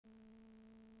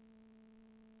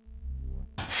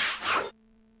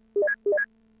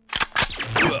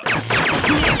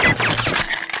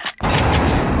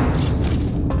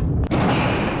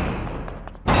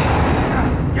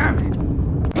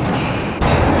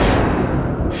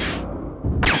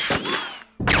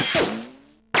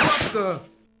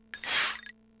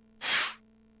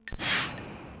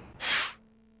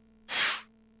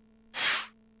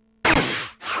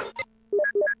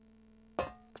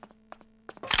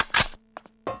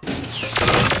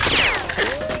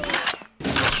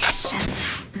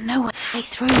way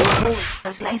through.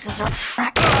 Those lasers are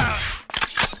active.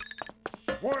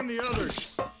 Warn the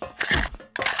others.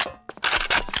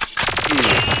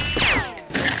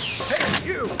 Hey,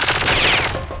 you!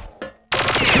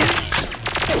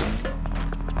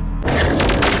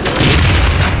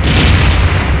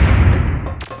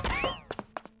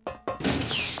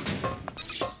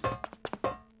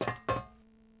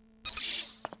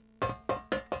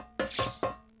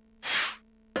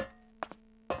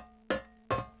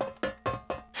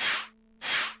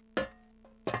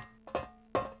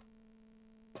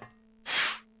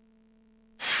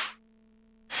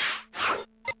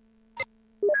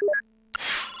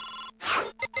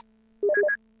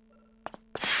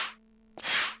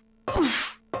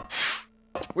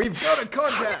 We've got a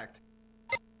contact!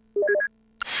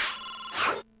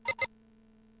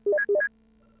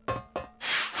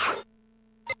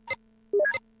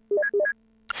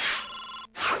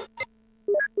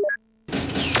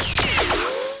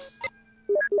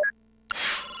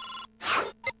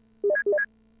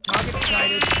 Target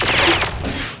sighted.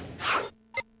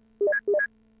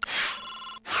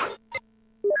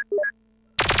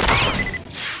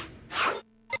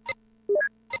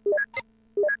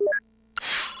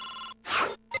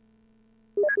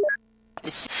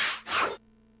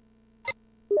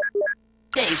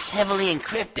 Dave's heavily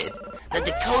encrypted. The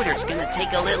decoder's gonna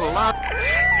take a little long.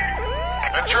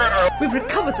 We've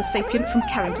recovered the Sapient from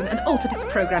Carrington and altered its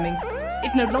programming.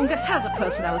 It no longer has a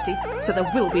personality, so there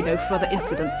will be no further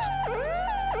incidents.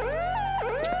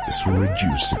 This will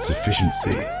reduce its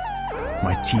efficiency.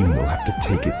 My team will have to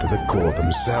take it to the core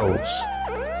themselves.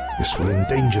 This will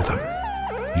endanger them.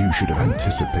 You should have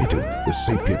anticipated the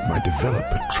Sapient might develop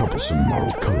a troublesome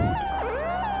moral code.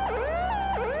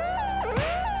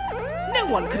 No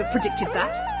one could have predicted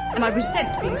that, and I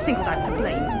resent being singled out for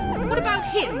blame. What about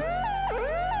him?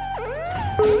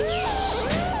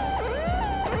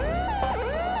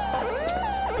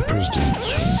 The President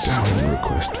turned down the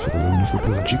request for the loan of the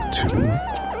Pelagic II.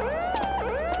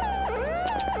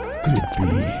 Could it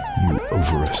be you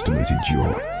overestimated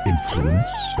your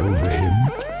influence over him?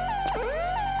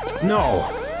 No.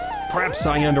 Perhaps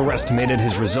I underestimated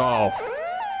his resolve.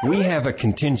 We have a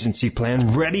contingency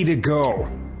plan ready to go,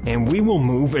 and we will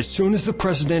move as soon as the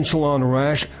presidential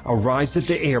entourage arrives at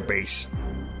the airbase.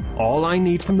 All I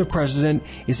need from the President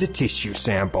is a tissue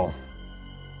sample.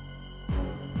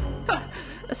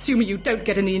 Assuming you don't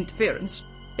get any interference.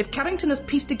 If Carrington has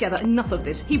pieced together enough of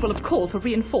this, he will have called for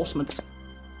reinforcements.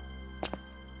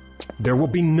 There will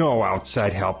be no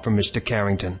outside help from Mr.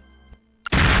 Carrington.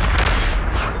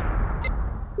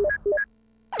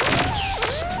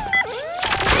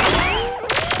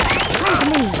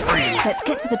 Time to leave. Let's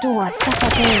get to the door and set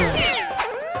up aerials.